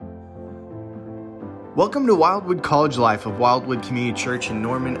Welcome to Wildwood College Life of Wildwood Community Church in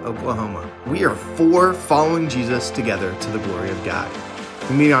Norman, Oklahoma. We are four following Jesus together to the glory of God.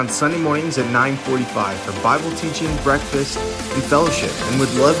 We meet on Sunday mornings at 9:45 for Bible teaching, breakfast, and fellowship, and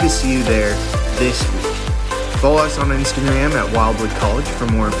would love to see you there this week. Follow us on Instagram at Wildwood College for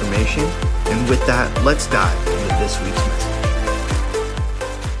more information. And with that, let's dive into this week's message.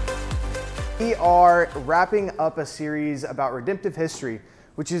 We are wrapping up a series about redemptive history,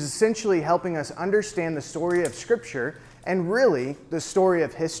 which is essentially helping us understand the story of Scripture and really the story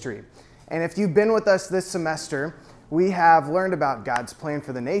of history. And if you've been with us this semester, we have learned about God's plan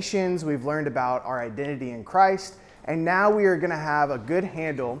for the nations, we've learned about our identity in Christ, and now we are going to have a good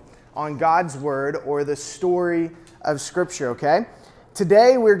handle on God's Word or the story of Scripture, okay?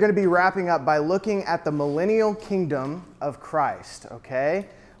 Today we're going to be wrapping up by looking at the Millennial Kingdom of Christ, okay?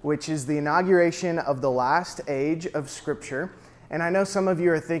 Which is the inauguration of the last age of Scripture. And I know some of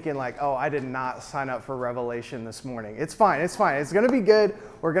you are thinking like, oh, I did not sign up for Revelation this morning. It's fine. It's going to be good.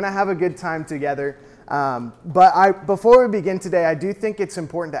 We're going to have a good time together. But before we begin today, I do think it's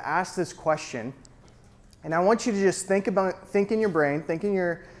important to ask this question. And I want you to just think in your brain, think in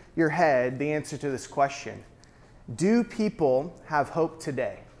your head, the answer to this question. Do people have hope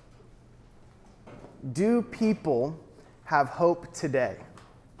today? Do people have hope today?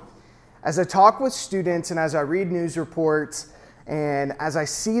 As I talk with students and as I read news reports, and as I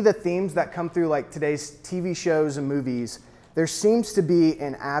see the themes that come through like today's TV shows and movies, there seems to be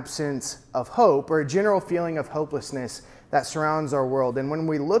an absence of hope or a general feeling of hopelessness that surrounds our world. And when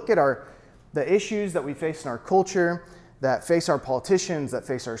we look at the issues that we face in our culture, that face our politicians, that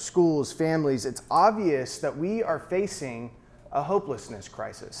face our schools, families, it's obvious that we are facing a hopelessness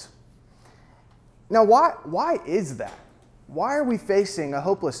crisis. Now, why is that? Why are we facing a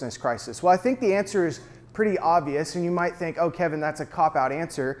hopelessness crisis? Well, I think the answer is pretty obvious, and you might think, oh, Kevin, that's a cop-out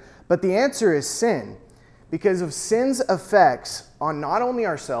answer. But the answer is sin. Because of sin's effects on not only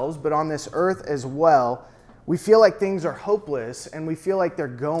ourselves, but on this earth as well, we feel like things are hopeless, and we feel like they're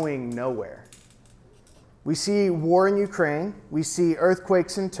going nowhere. We see war in Ukraine. We see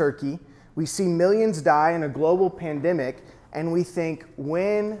earthquakes in Turkey. We see millions die in a global pandemic, and we think,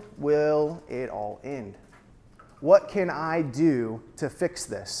 when will it all end? What can I do to fix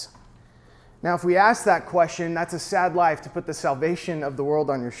this? Now, if we ask that question, that's a sad life to put the salvation of the world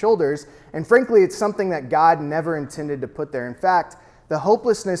on your shoulders. And frankly, it's something that God never intended to put there. In fact, the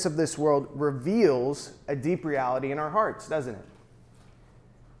hopelessness of this world reveals a deep reality in our hearts, doesn't it?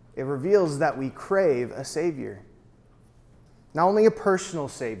 It reveals that we crave a Savior. Not only a personal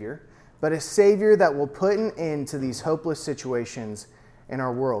Savior, but a Savior that will put an end to these hopeless situations in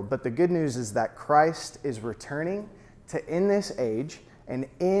our world. But the good news is that Christ is returning to end this age and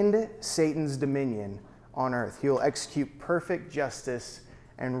end Satan's dominion on earth. He will execute perfect justice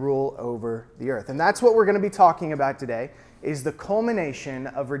and rule over the earth. And that's what we're going to be talking about today, is the culmination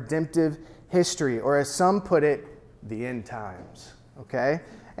of redemptive history, or as some put it, the end times. Okay?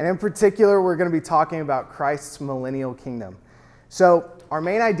 And in particular, we're going to be talking about Christ's millennial kingdom. So our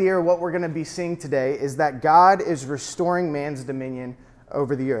main idea, or what we're going to be seeing today, is that God is restoring man's dominion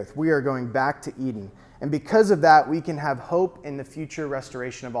over the earth. We are going back to Eden. And because of that, we can have hope in the future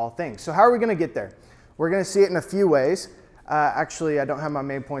restoration of all things. So how are we going to get there? We're going to see it in a few ways. Actually, I don't have my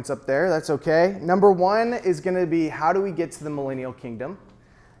main points up there. That's okay. Number one is going to be, how do we get to the millennial kingdom?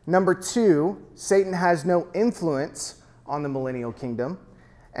 Number two, Satan has no influence on the millennial kingdom.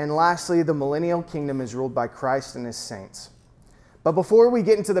 And lastly, the millennial kingdom is ruled by Christ and his saints. But before we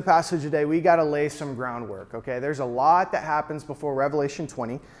get into the passage today, we got to lay some groundwork, okay? There's a lot that happens before Revelation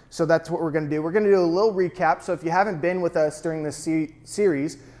 20, so that's what we're going to do. We're going to do a little recap. So if you haven't been with us during this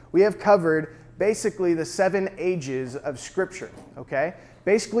series, we have covered basically the 7 ages of Scripture, okay?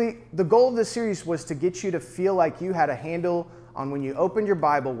 Basically, the goal of this series was to get you to feel like you had a handle on, when you opened your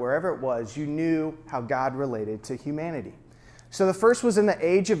Bible, wherever it was, you knew how God related to humanity. So the first was in the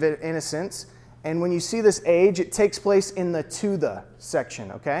age of innocence. And when you see this age, it takes place in the to the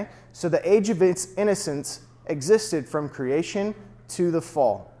section, okay? So the age of its innocence existed from creation to the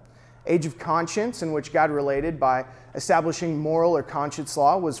fall. Age of conscience, in which God related by establishing moral or conscience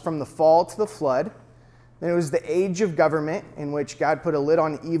law, was from the fall to the flood. Then it was the age of government, in which God put a lid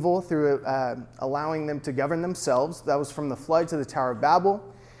on evil through allowing them to govern themselves. That was from the flood to the Tower of Babel.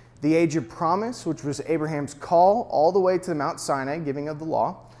 The age of promise, which was Abraham's call all the way to Mount Sinai, giving of the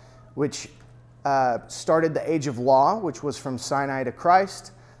law, which started the age of law, which was from Sinai to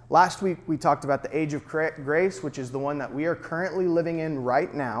Christ. Last week, we talked about the age of grace, which is the one that we are currently living in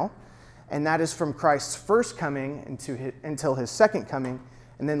right now. And that is from Christ's first coming until his second coming.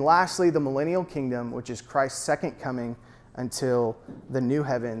 And then lastly, the millennial kingdom, which is Christ's second coming until the new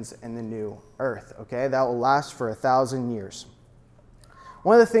heavens and the new earth, okay? That will last for 1,000 years.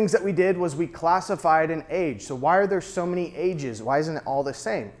 One of the things that we did was we classified an age. So why are there so many ages? Why isn't it all the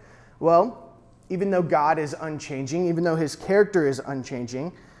same? Well, even though God is unchanging, even though his character is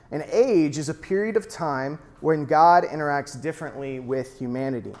unchanging, an age is a period of time when God interacts differently with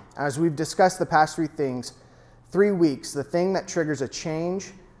humanity. As we've discussed the past 3 weeks, the thing that triggers a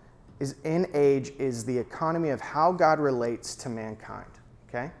change is in age is the economy of how God relates to mankind,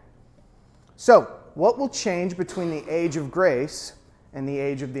 okay? So, what will change between the age of grace and the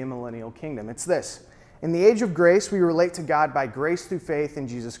age of the Millennial Kingdom? It's this. In the age of grace, we relate to God by grace through faith in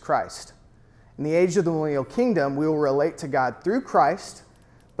Jesus Christ. In the age of the Millennial Kingdom, we will relate to God through Christ,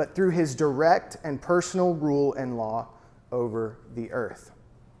 but through his direct and personal rule and law over the earth,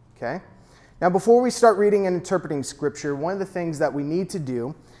 okay? Now, before we start reading and interpreting Scripture, one of the things that we need to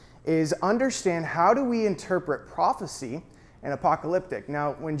do is understand how do we interpret prophecy and apocalyptic.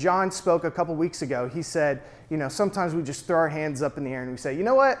 Now, when John spoke a couple weeks ago, he said, sometimes we just throw our hands up in the air and we say, you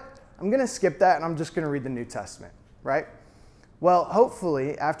know what? I'm going to skip that and I'm just going to read the New Testament, right? Well,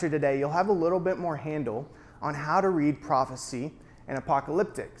 hopefully, after today, you'll have a little bit more handle on how to read prophecy and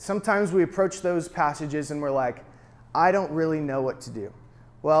apocalyptic. Sometimes we approach those passages and we're like, I don't really know what to do.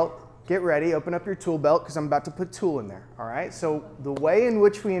 Well, get ready, open up your tool belt because I'm about to put tool in there, all right? So the way in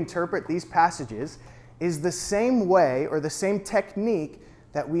which we interpret these passages is the same way or the same technique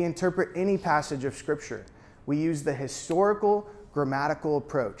that we interpret any passage of Scripture. We use the historical grammatical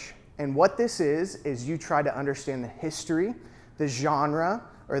approach. And what this is you try to understand the history, the genre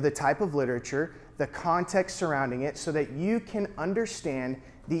or the type of literature, the context surrounding it, so that you can understand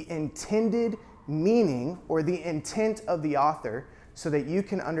the intended meaning or the intent of the author, so that you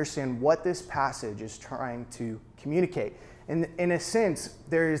can understand what this passage is trying to communicate. And in a sense,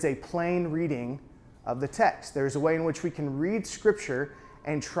 there is a plain reading of the text. There's a way in which we can read Scripture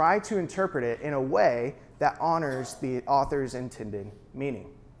and try to interpret it in a way that honors the author's intended meaning.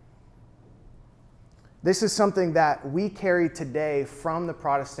 This is something that we carry today from the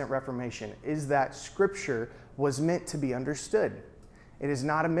Protestant Reformation, is that Scripture was meant to be understood. It is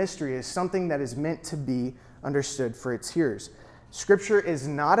not a mystery. It is something that is meant to be understood for its hearers. Scripture is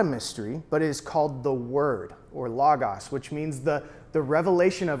not a mystery, but it is called the Word, or Logos, which means the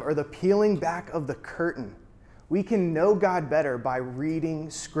revelation of, or the peeling back of the curtain. We can know God better by reading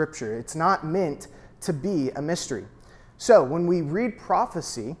Scripture. It's not meant to be a mystery. So when we read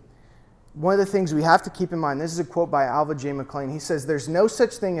prophecy, one of the things we have to keep in mind, this is a quote by Alva J. McLean. He says, there's no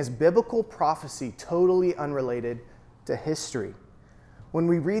such thing as biblical prophecy totally unrelated to history. When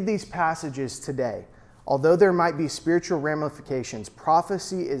we read these passages today, although there might be spiritual ramifications,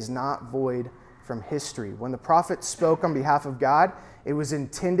 prophecy is not void from history. When the prophet spoke on behalf of God, it was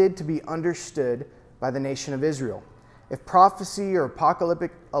intended to be understood by the nation of Israel. If prophecy or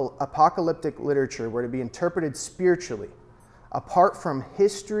apocalyptic literature were to be interpreted spiritually, apart from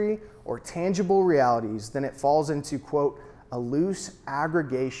history or tangible realities, then it falls into, quote, a loose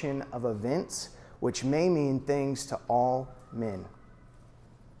aggregation of events which may mean things to all men.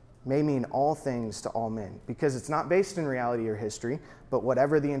 May mean all things to all men, because it's not based in reality or history, but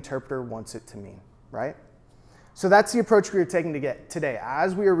whatever the interpreter wants it to mean, right? So that's the approach we are taking today.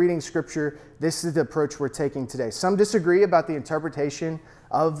 As we are reading Scripture, this is the approach we're taking today. Some disagree about the interpretation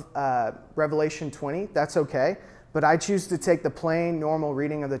of Revelation 20. That's okay. But I choose to take the plain, normal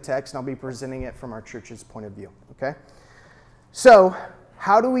reading of the text, and I'll be presenting it from our church's point of view, okay? So,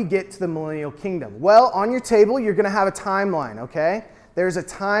 how do we get to the Millennial Kingdom? Well, on your table, you're going to have a timeline, okay? There's a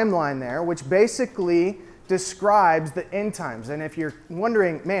timeline there, which basically describes the end times. And if you're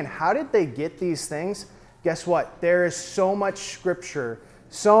wondering, man, how did they get these things? Guess what? There is so much scripture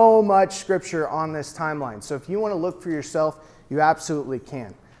on this timeline. So if you want to look for yourself, you absolutely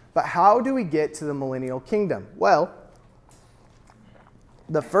can. But how do we get to the Millennial Kingdom? Well,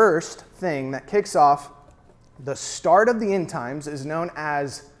 the first thing that kicks off the start of the end times is known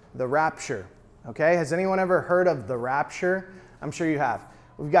as the rapture. Okay, has anyone ever heard of the rapture? I'm sure you have.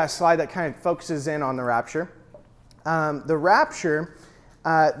 We've got a slide that kind of focuses in on the rapture. The rapture,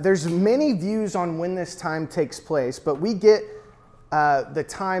 there's many views on when this time takes place, but we get the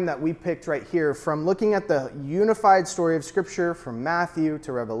time that we picked right here from looking at the unified story of Scripture from Matthew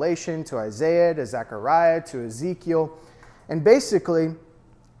to Revelation to Isaiah to Zechariah to Ezekiel. And basically,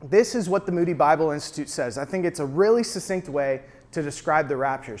 this is what the Moody Bible Institute says. I think it's a really succinct way to describe the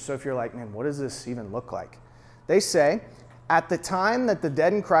rapture. So if you're like, man, what does this even look like? They say, at the time that the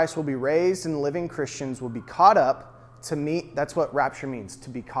dead in Christ will be raised and living Christians will be caught up to meet, that's what rapture means, to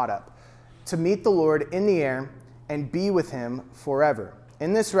be caught up, to meet the Lord in the air and be with him forever.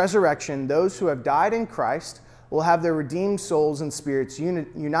 In this resurrection, those who have died in Christ will have their redeemed souls and spirits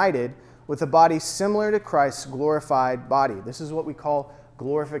united with a body similar to Christ's glorified body. This is what we call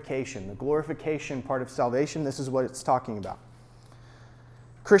glorification. The glorification part of salvation, this is what it's talking about.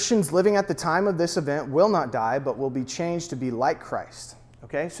 Christians living at the time of this event will not die, but will be changed to be like Christ.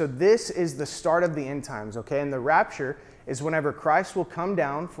 Okay, so this is the start of the end times, okay? And the rapture is whenever Christ will come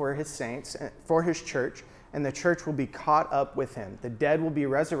down for his saints, for his church, and the church will be caught up with him. The dead will be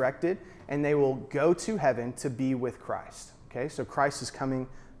resurrected, and they will go to heaven to be with Christ. Okay, so Christ is coming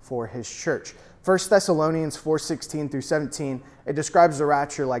for his church. 1 Thessalonians 4:16 through 17, it describes the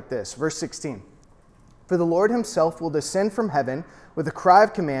rapture like this. Verse 16, "For the Lord himself will descend from heaven with a cry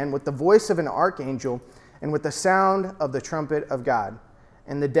of command, with the voice of an archangel, and with the sound of the trumpet of God.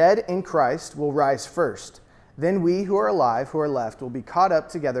 And the dead in Christ will rise first. Then we who are alive, who are left, will be caught up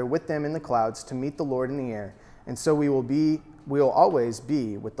together with them in the clouds to meet the Lord in the air. And so we will always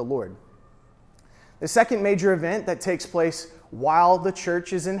be with the Lord." The second major event that takes place while the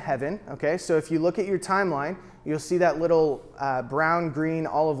church is in heaven, okay, so if you look at your timeline, you'll see that little brown, green,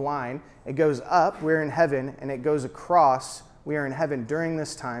 olive line. It goes up, we're in heaven, and it goes across, we are in heaven during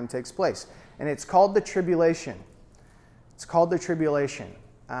this time takes place. And it's called the tribulation. It's called the tribulation.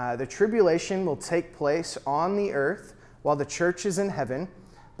 The tribulation will take place on the earth while the church is in heaven,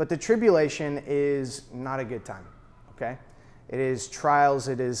 but the tribulation is not a good time, okay? It is trials,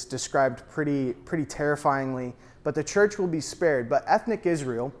 it is described pretty terrifyingly, but the church will be spared, but ethnic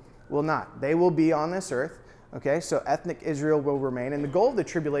Israel will not. They will be on this earth, okay? So ethnic Israel will remain, and the goal of the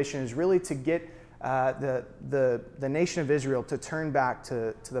tribulation is really to get the nation of Israel to turn back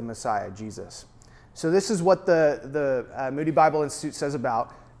to the Messiah, Jesus. So this is what the Moody Bible Institute says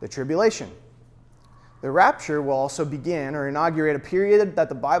about the tribulation. The rapture will also begin or inaugurate a period that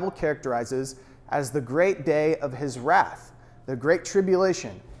the Bible characterizes as the great day of his wrath, the great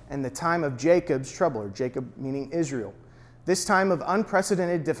tribulation, and the time of Jacob's trouble, or Jacob meaning Israel. This time of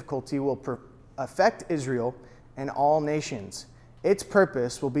unprecedented difficulty will affect Israel and all nations. Its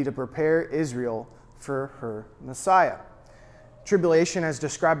purpose will be to prepare Israel for her Messiah. Tribulation, as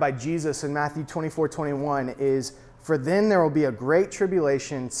described by Jesus in Matthew 24:21, is, "For then there will be a great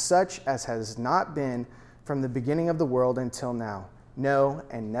tribulation, such as has not been from the beginning of the world until now. No,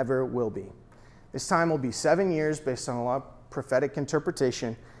 and never will be." This time will be 7 years based on a lot of prophetic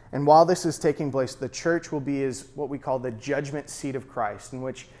interpretation. And while this is taking place, the church will be as what we call the judgment seat of Christ, in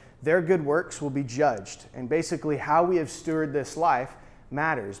which their good works will be judged. And basically how we have stewarded this life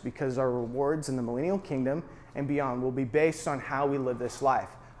matters, because our rewards in the Millennial Kingdom and beyond will be based on how we live this life.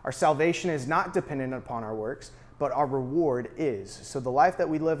 Our salvation is not dependent upon our works, but our reward is. So the life that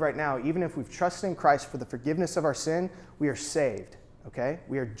we live right now, even if we've trusted in Christ for the forgiveness of our sin, we are saved, okay?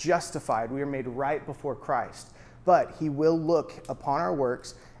 We are justified. We are made right before Christ. But he will look upon our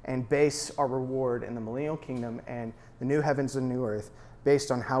works and base our reward in the Millennial Kingdom and the new heavens and new earth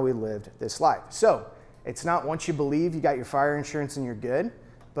based on how we lived this life. So it's not once you believe you got your fire insurance and you're good,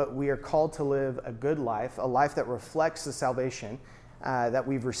 but we are called to live a good life, a life that reflects the salvation that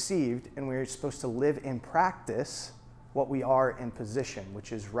we've received, and we're supposed to live in practice what we are in position,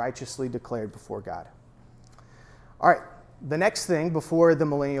 which is righteously declared before God. All right, the next thing before the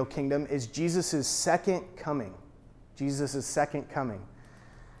Millennial Kingdom is Jesus' second coming. Jesus' second coming.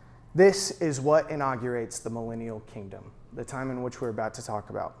 This is what inaugurates the Millennial Kingdom, the time in which we're about to talk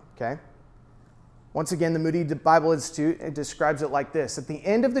about, okay? Once again, the Moody Bible Institute, it describes it like this. At the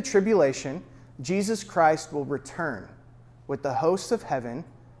end of the tribulation, Jesus Christ will return with the hosts of heaven,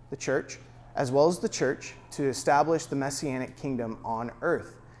 the church, as well as the church, to establish the Messianic kingdom on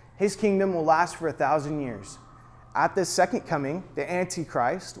earth. His kingdom will last for 1,000 years. At this second coming, the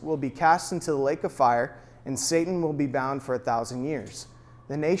Antichrist will be cast into the lake of fire, and Satan will be bound for 1,000 years.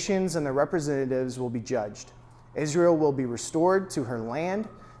 The nations and the representatives will be judged. Israel will be restored to her land,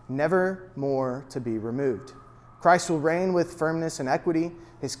 never more to be removed. Christ will reign with firmness and equity.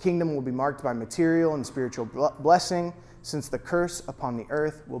 His kingdom will be marked by material and spiritual blessing, since the curse upon the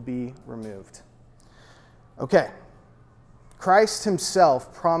earth will be removed. Okay, Christ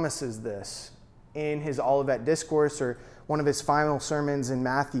himself promises this in his Olivet Discourse, or one of his final sermons in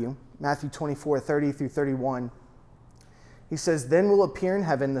Matthew 24:30 through 31. He says, "Then will appear in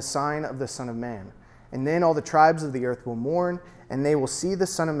heaven the sign of the Son of Man, and then all the tribes of the earth will mourn, and they will see the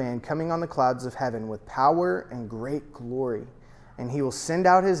Son of Man coming on the clouds of heaven with power and great glory. And he will send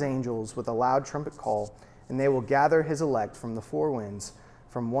out his angels with a loud trumpet call, and they will gather his elect from the four winds,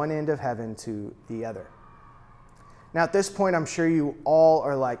 from one end of heaven to the other." Now, at this point, I'm sure you all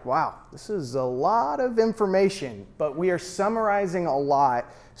are like, wow, this is a lot of information, but we are summarizing a lot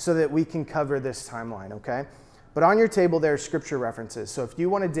so that we can cover this timeline, okay? But on your table, there are scripture references. So if you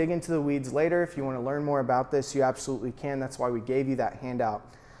want to dig into the weeds later, if you want to learn more about this, you absolutely can. That's why we gave you that handout.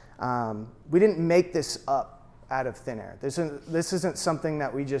 We didn't make this up out of thin air. This isn't something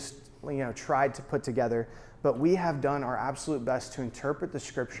that we just tried to put together, but we have done our absolute best to interpret the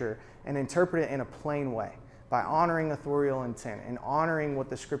scripture and interpret it in a plain way by honoring authorial intent and honoring what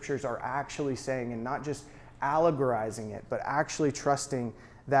the scriptures are actually saying and not just allegorizing it, but actually trusting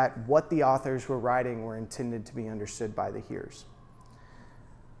that what the authors were writing were intended to be understood by the hearers.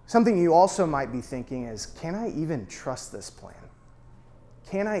 Something you also might be thinking is, can I even trust this plan?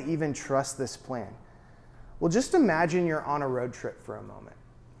 Can I even trust this plan? Well, just imagine you're on a road trip for a moment,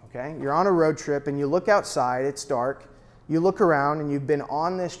 okay? You're on a road trip and you look outside, it's dark, you look around and you've been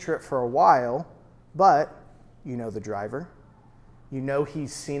on this trip for a while, but you know the driver. You know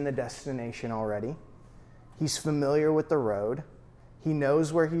he's seen the destination already. He's familiar with the road. He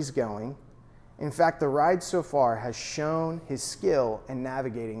knows where he's going. In fact, the ride so far has shown his skill in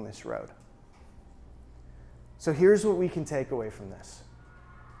navigating this road. So here's what we can take away from this.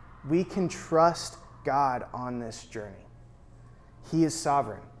 We can trust God on this journey. He is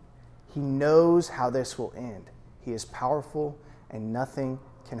sovereign. He knows how this will end. He is powerful, and nothing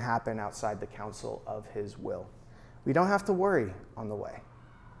can happen outside the counsel of his will. We don't have to worry on the way.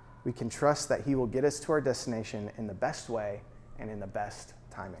 We can trust that he will get us to our destination in the best way and in the best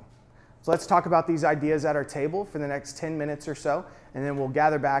timing. So let's talk about these ideas at our table for the next 10 minutes or so, and then we'll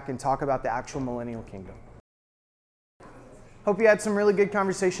gather back and talk about the actual Millennial Kingdom. Hope you had some really good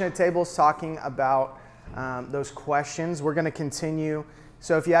conversation at tables talking about those questions. We're going to continue.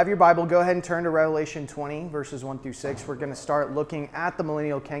 So if you have your Bible, go ahead and turn to Revelation 20, verses 1 through 6. We're going to start looking at the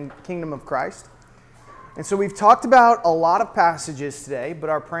Millennial Kingdom of Christ. And so we've talked about a lot of passages today, but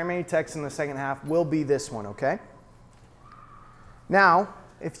our primary text in the second half will be this one, okay? Now,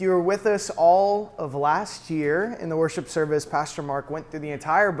 if you were with us all of last year in the worship service, Pastor Mark went through the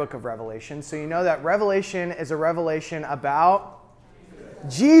entire book of Revelation. So you know that Revelation is a revelation about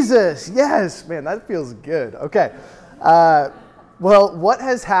Jesus. Yes, man, that feels good. Okay. Well, what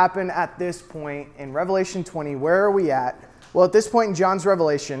has happened at this point in Revelation 20? Where are we at? Well, at this point in John's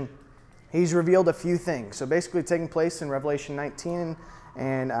Revelation, he's revealed a few things. So basically taking place in Revelation 19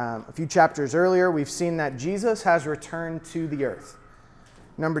 and a few chapters earlier, we've seen that Jesus has returned to the earth.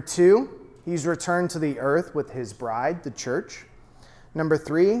 Number 2, he's returned to the earth with his bride, the church. Number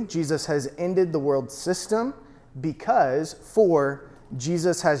 3, Jesus has ended the world system because 4,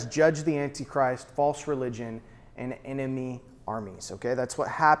 Jesus has judged the Antichrist, false religion, and enemy armies. Okay, that's what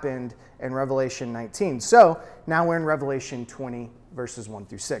happened in Revelation 19. So now we're in Revelation 20, verses 1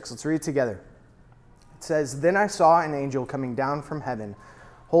 through 6. Let's read it together. It says, "Then I saw an angel coming down from heaven,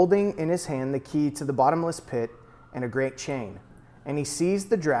 holding in his hand the key to the bottomless pit and a great chain. And he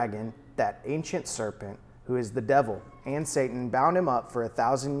seized the dragon, that ancient serpent, who is the devil and Satan, bound him up for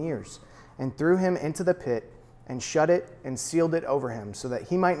 1,000 years, and threw him into the pit, and shut it and sealed it over him, so that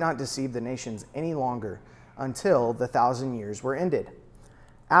he might not deceive the nations any longer, until the 1,000 years were ended.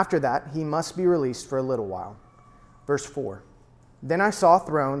 After that, he must be released for a little while." Verse 4, "Then I saw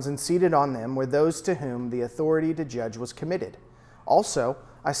thrones, and seated on them were those to whom the authority to judge was committed. Also,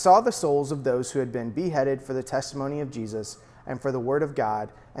 I saw the souls of those who had been beheaded for the testimony of Jesus and for the word of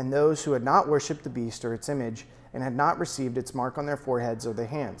God, and those who had not worshipped the beast or its image, and had not received its mark on their foreheads or their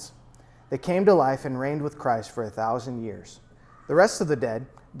hands. They came to life and reigned with Christ for 1,000 years. The rest of the dead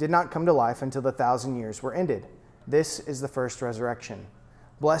did not come to life until the 1,000 years were ended. This is the first resurrection.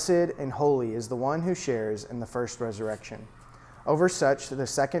 Blessed and holy is the one who shares in the first resurrection. Over such the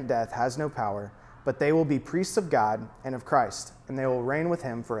second death has no power, but they will be priests of God and of Christ, and they will reign with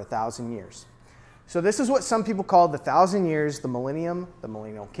him for 1,000 years. So this is what some people call the 1,000 years, the millennium, the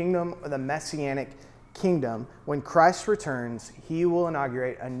millennial kingdom, or the messianic kingdom. When Christ returns, he will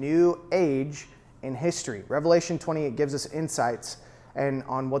inaugurate a new age in history. Revelation 20, it gives us insights and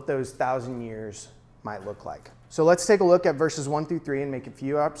on what those 1,000 years might look like. So let's take a look at verses 1 through 3 and make a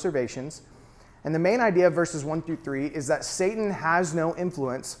few observations. And the main idea of verses 1 through 3 is that Satan has no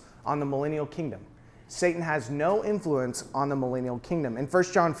influence on the millennial kingdom. Satan has no influence on the millennial kingdom. In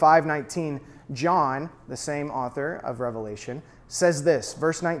 1 John 5:19, John, the same author of Revelation, says this,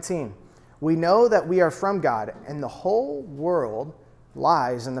 verse 19, "We know that we are from God, and the whole world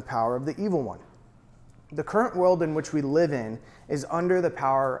lies in the power of the evil one." The current world in which we live in is under the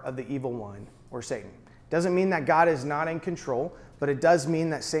power of the evil one, or Satan. Doesn't mean that God is not in control, but it does mean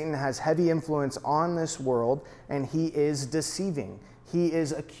that Satan has heavy influence on this world, and he is deceiving. He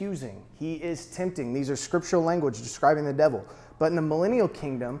is accusing. He is tempting. These are scriptural language describing the devil. But in the millennial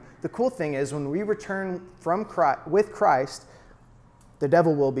kingdom, the cool thing is when we return with Christ, the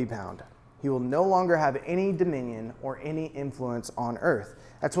devil will be bound. He will no longer have any dominion or any influence on earth.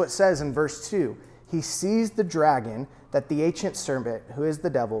 That's what it says in verse 2. He seized the dragon, that the ancient serpent, who is the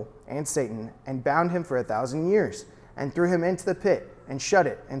devil and Satan, and bound him for 1,000 years, and threw him into the pit, and shut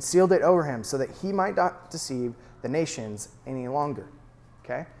it, and sealed it over him, so that he might not deceive the nations any longer.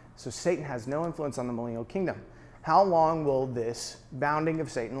 Okay? So Satan has no influence on the millennial kingdom. How long will this bounding of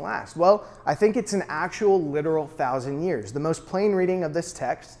Satan last? Well, I think it's an actual literal 1,000 years. The most plain reading of this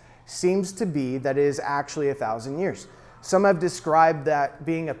text seems to be that it is actually 1,000 years. Some have described that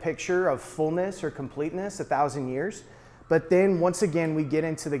being a picture of fullness or completeness, 1,000 years. But then once again, we get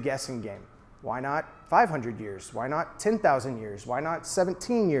into the guessing game. Why not 500 years? Why not 10,000 years? Why not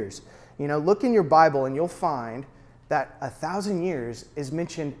 17 years? Look in your Bible and you'll find that 1,000 years is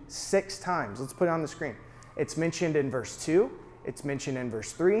mentioned 6 times. Let's put it on the screen. It's mentioned in verse 2, it's mentioned in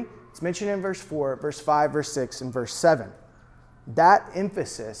verse 3, it's mentioned in verse 4, verse 5, verse 6, and verse 7. That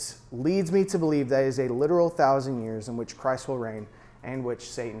emphasis leads me to believe that it is a literal 1,000 years in which Christ will reign and which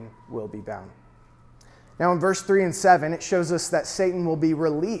Satan will be bound. Now in verse 3 and 7, it shows us that Satan will be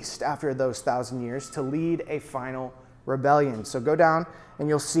released after those 1,000 years to lead a final rebellion. So go down and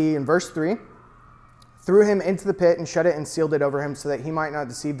you'll see in verse 3, threw him into the pit and shut it and sealed it over him so that he might not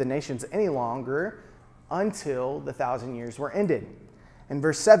deceive the nations any longer until the 1,000 years were ended. In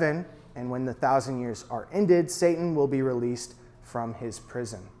verse 7, and when the 1,000 years are ended, Satan will be released from his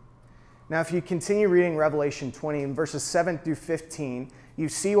prison. Now, if you continue reading Revelation 20 in verses 7 through 15, you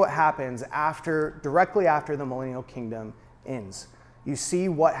see what happens directly after the millennial kingdom ends. You see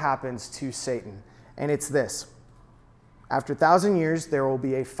what happens to Satan. And it's this. After 1,000 years, there will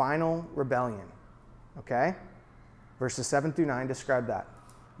be a final rebellion. Okay? Verses 7 through 9 describe that.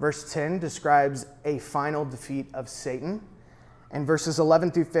 Verse 10 describes a final defeat of Satan. And verses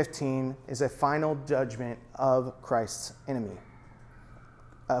 11 through 15 is a final judgment of Christ's enemy.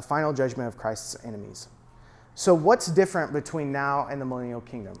 A final judgment of Christ's enemies. So what's different between now and the millennial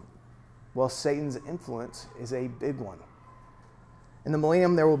kingdom? Well, Satan's influence is a big one. In the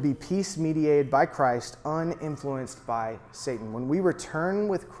millennium, there will be peace mediated by Christ, uninfluenced by Satan. When we return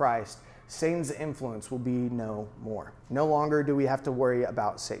with Christ, Satan's influence will be no more. No longer do we have to worry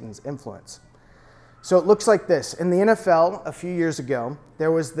about Satan's influence. So it looks like this. In the NFL a few years ago,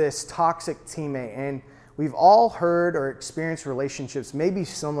 there was this toxic teammate, and we've all heard or experienced relationships maybe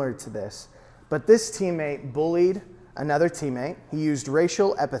similar to this, but this teammate bullied another teammate. He used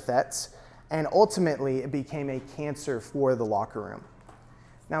racial epithets, and ultimately it became a cancer for the locker room.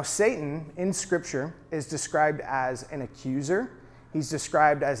 Now, Satan in Scripture is described as an accuser. He's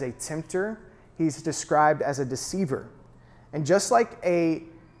described as a tempter. He's described as a deceiver. And just like a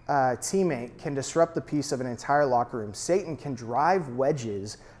teammate can disrupt the peace of an entire locker room, Satan can drive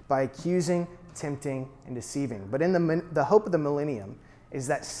wedges by accusing, tempting, and deceiving. But in the hope of the millennium is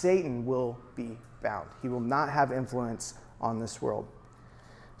that Satan will be bound. He will not have influence on this world.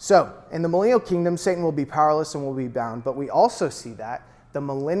 So, in the millennial kingdom, Satan will be powerless and will be bound. But we also see that the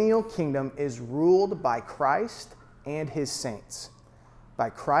millennial kingdom is ruled by Christ and his saints. By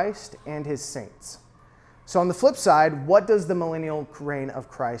Christ and his saints. So on the flip side, what does the millennial reign of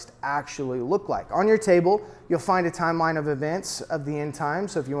Christ actually look like? On your table, you'll find a timeline of events of the end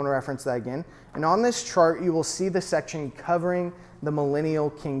times, so if you want to reference that again. And on this chart, you will see the section covering the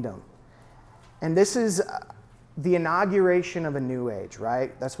millennial kingdom. And this is the inauguration of a new age,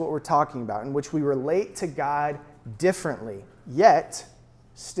 right? That's what we're talking about, in which we relate to God differently, yet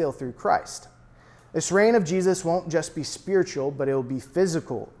still through Christ. This reign of Jesus won't just be spiritual, but it will be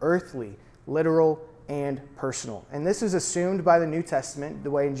physical, earthly, literal, and personal. And this is assumed by the New Testament,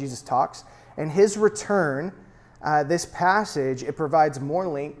 the way Jesus talks. And his return, this passage, it provides more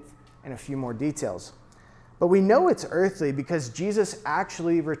length and a few more details. But we know it's earthly because Jesus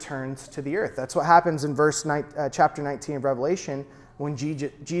actually returns to the earth. That's what happens in chapter 19 of Revelation when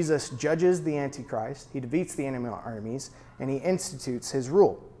Jesus judges the Antichrist, he defeats the enemy armies, and he institutes his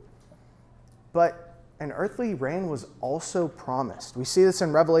rule. But an earthly reign was also promised. We see this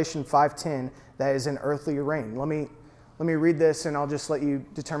in Revelation 5:10, that is an earthly reign. Let me read this, and I'll just let you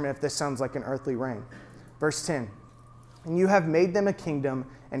determine if this sounds like an earthly reign. Verse 10, and you have made them a kingdom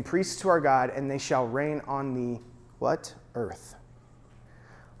and priests to our God, and they shall reign on the, what? Earth.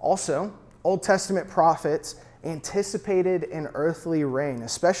 Also, Old Testament prophets anticipated an earthly reign,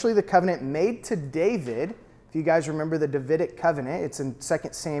 especially the covenant made to David. If you guys remember the Davidic covenant, it's in 2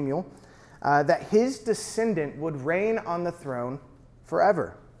 Samuel. That his descendant would reign on the throne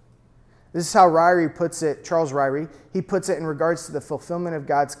forever. This is how Ryrie puts it, Charles Ryrie. He puts it in regards to the fulfillment of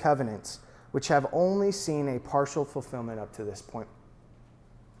God's covenants, which have only seen a partial fulfillment up to this point.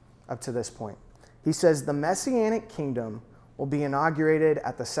 He says, the Messianic kingdom will be inaugurated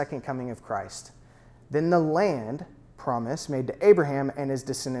at the second coming of Christ. Then the land promise made to Abraham and his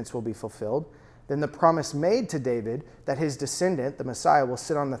descendants will be fulfilled. Then the promise made to David that his descendant, the Messiah, will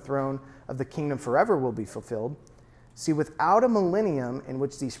sit on the throne of the kingdom forever will be fulfilled. See, without a millennium in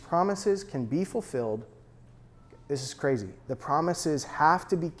which these promises can be fulfilled, this is crazy. The promises have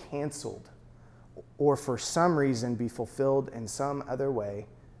to be canceled or for some reason be fulfilled in some other way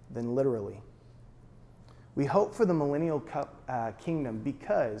than literally. We hope for the millennial kingdom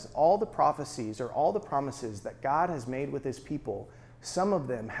because all the prophecies or all the promises that God has made with his people, some of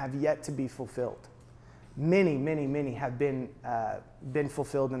them have yet to be fulfilled. Many, many, many have been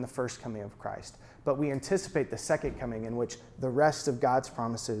fulfilled in the first coming of Christ. But we anticipate the second coming in which the rest of God's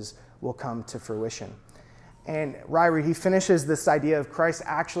promises will come to fruition. And Ryrie, he finishes this idea of Christ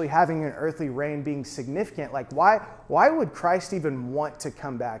actually having an earthly reign being significant. Like, why would Christ even want to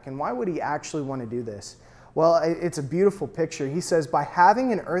come back? And why would he actually want to do this? Well, it's a beautiful picture. He says, by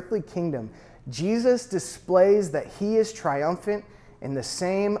having an earthly kingdom, Jesus displays that he is triumphant in the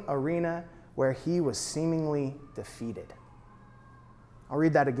same arena where he was seemingly defeated. I'll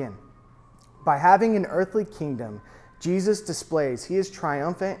read that again. By having an earthly kingdom, Jesus displays he is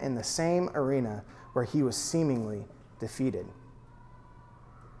triumphant in the same arena where he was seemingly defeated.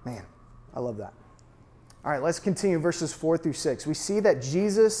 Man, I love that. All right, let's continue verses 4 through 6. We see that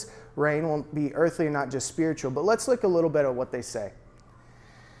Jesus' reign will be earthly and not just spiritual, but let's look a little bit at what they say.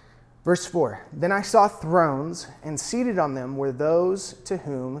 Verse 4, then I saw thrones, and seated on them were those to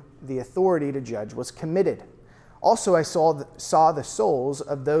whom the authority to judge was committed. Also I saw the souls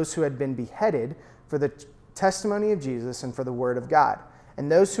of those who had been beheaded for the testimony of Jesus and for the word of God,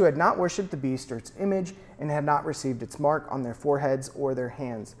 and those who had not worshipped the beast or its image and had not received its mark on their foreheads or their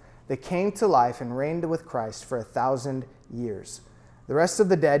hands. They came to life and reigned with Christ for 1,000 years. The rest of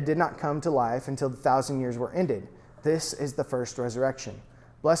the dead did not come to life until the 1,000 years were ended. This is the first resurrection.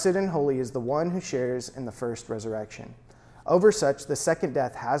 Blessed and holy is the one who shares in the first resurrection. Over such the second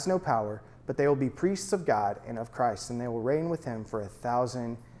death has no power, but they will be priests of God and of Christ, and they will reign with him for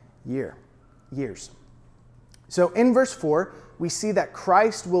 1,000 years. So in verse 4, we see that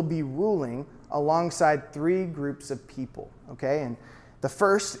Christ will be ruling alongside three groups of people, okay? And the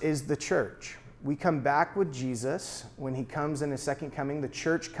first is the church. We come back with Jesus. When he comes in his second coming, the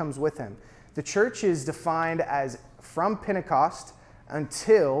church comes with him. The church is defined as from Pentecost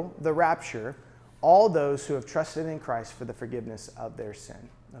until the rapture, all those who have trusted in Christ for the forgiveness of their sin,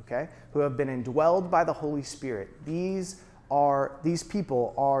 okay? Who have been indwelled by the Holy Spirit. These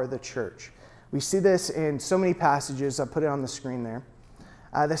people are the church. We see this in so many passages. I put it on the screen there.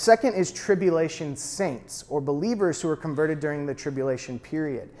 The second is tribulation saints, or believers who are converted during the tribulation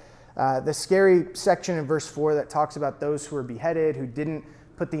period. The scary section in verse 4 that talks about those who were beheaded, who didn't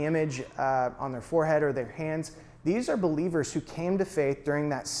put the image on their forehead or their hands. These are believers who came to faith during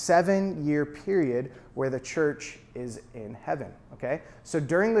that 7-year period where the church is in heaven, okay? So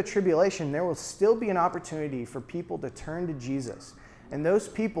during the tribulation, there will still be an opportunity for people to turn to Jesus. And those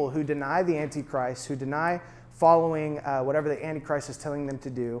people who deny the Antichrist, who deny following whatever the Antichrist is telling them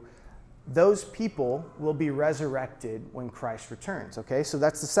to do, those people will be resurrected when Christ returns, okay? So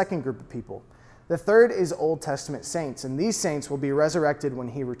that's the second group of people. The third is Old Testament saints, and these saints will be resurrected when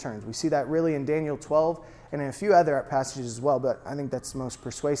he returns. We see that really in Daniel 12 and in a few other passages as well, but I think that's most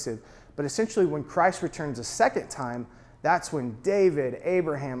persuasive. But essentially, when Christ returns a second time, that's when David,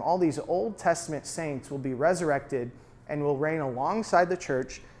 Abraham, all these Old Testament saints will be resurrected and will reign alongside the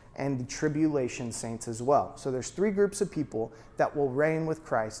church and the tribulation saints as well. So there's three groups of people that will reign with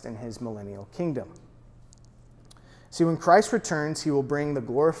Christ in his millennial kingdom. See, when Christ returns, he will bring the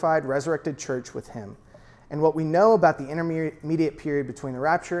glorified, resurrected church with him. And what we know about the intermediate period between the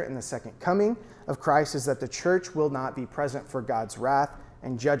rapture and the second coming of Christ is that the church will not be present for God's wrath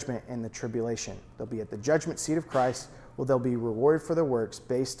and judgment in the tribulation. They'll be at the judgment seat of Christ, where they'll be rewarded for their works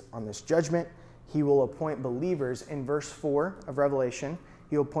based on this judgment. He will appoint believers in verse 4 of Revelation.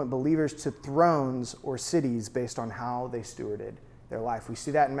 He will appoint believers to thrones or cities based on how they stewarded their life. We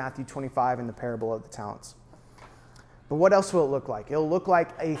see that in Matthew 25 in the parable of the talents. But what else will it look like? It'll look like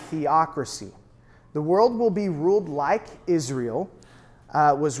a theocracy. The world will be ruled like Israel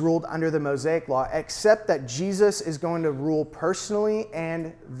was ruled under the Mosaic law, except that Jesus is going to rule personally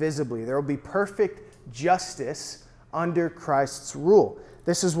and visibly. There will be perfect justice under Christ's rule.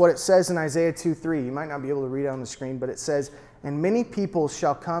 This is what it says in Isaiah 2:3. You might not be able to read it on the screen, but it says, "And many people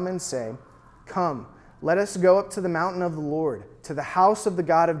shall come and say, 'Come, let us go up to the mountain of the Lord, to the house of the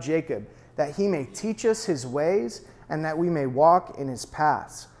God of Jacob, that he may teach us his ways, and that we may walk in his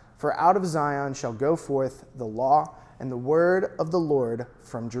paths. For out of Zion shall go forth the law and the word of the Lord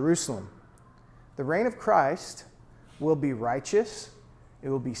from Jerusalem.'" The reign of Christ will be righteous, it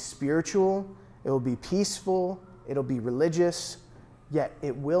will be spiritual, it will be peaceful, it'll be religious, yet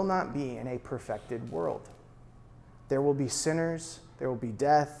it will not be in a perfected world. There will be sinners, there will be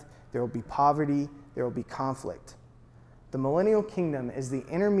death, there will be poverty, there will be conflict. The Millennial Kingdom is the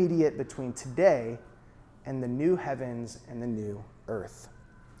intermediate between today and the new heavens and the new earth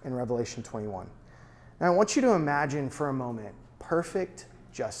in Revelation 21. Now I want you to imagine for a moment perfect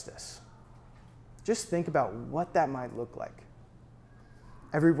justice. Just think about what that might look like.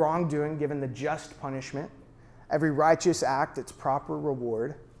 Every wrongdoing given the just punishment, every righteous act its proper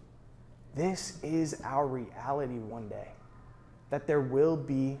reward. This is our reality one day, that there will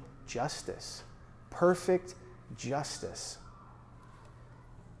be justice, perfect justice.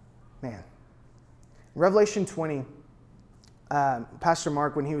 Man, Revelation 20, Pastor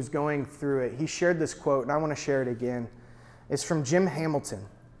Mark, when he was going through it, he shared this quote, and I want to share it again. It's from Jim Hamilton.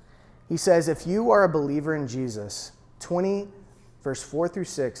 He says, if you are a believer in Jesus, 20, verse 4 through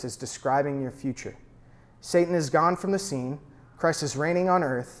 6 is describing your future. Satan is gone from the scene. Christ is reigning on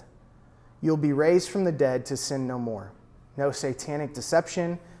earth. You'll be raised from the dead to sin no more. No satanic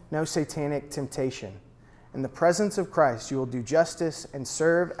deception, no satanic temptation. In the presence of Christ, you will do justice and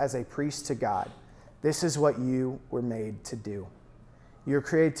serve as a priest to God. This is what you were made to do. You are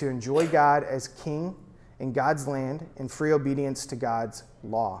created to enjoy God as king in God's land in free obedience to God's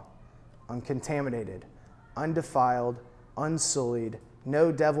law. Uncontaminated, undefiled, unsullied,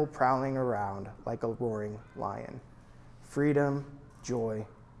 no devil prowling around like a roaring lion. Freedom, joy,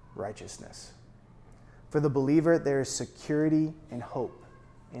 righteousness. For the believer, there is security and hope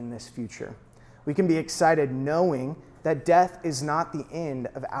in this future. We can be excited knowing that death is not the end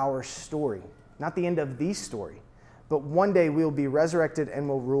of our story, not the end of the story, but one day we will be resurrected and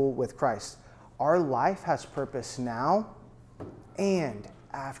will rule with Christ. Our life has purpose now and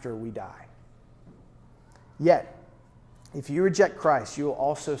after we die. Yet, if you reject Christ, you will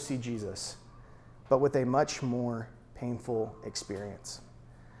also see Jesus, but with a much more painful experience.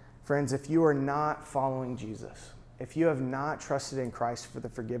 Friends, if you are not following Jesus, if you have not trusted in Christ for the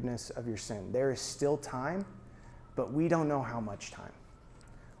forgiveness of your sin, there is still time, but we don't know how much time.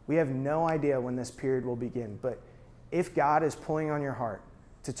 We have no idea when this period will begin, but if God is pulling on your heart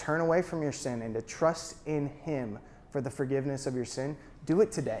to turn away from your sin and to trust in Him for the forgiveness of your sin, do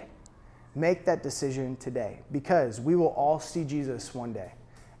it today. Make that decision today, because we will all see Jesus one day.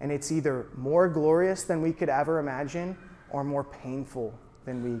 And it's either more glorious than we could ever imagine or more painful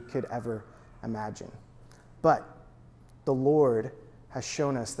than we could ever imagine. But the Lord has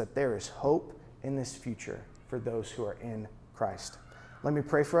shown us that there is hope in this future for those who are in Christ. Let me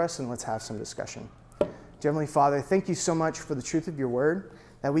pray for us and let's have some discussion. Dear Heavenly Father, thank you so much for the truth of your word,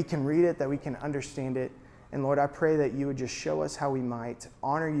 that we can read it, that we can understand it. And Lord, I pray that you would just show us how we might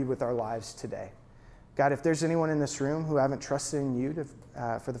honor you with our lives today. God, if there's anyone in this room who haven't trusted in you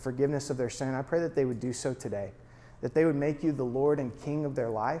for the forgiveness of their sin, I pray that they would do so today, that they would make you the Lord and King of their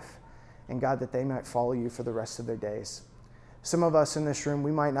life, and God, that they might follow you for the rest of their days. Some of us in this room,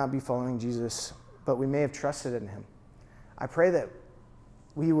 we might not be following Jesus, but we may have trusted in him. I pray that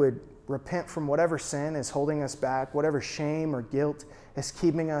we would repent from whatever sin is holding us back, whatever shame or guilt is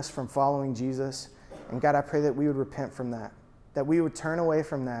keeping us from following Jesus. And God, I pray that we would repent from that we would turn away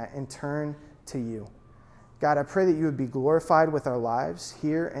from that and turn to you. God, I pray that you would be glorified with our lives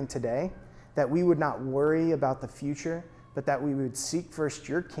here and today, that we would not worry about the future, but that we would seek first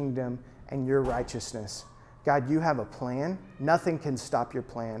your kingdom and your righteousness. God, you have a plan. Nothing can stop your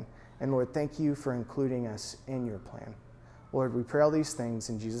plan. And Lord, thank you for including us in your plan. Lord, we pray all these things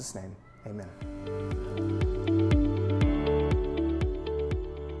in Jesus' name. Amen.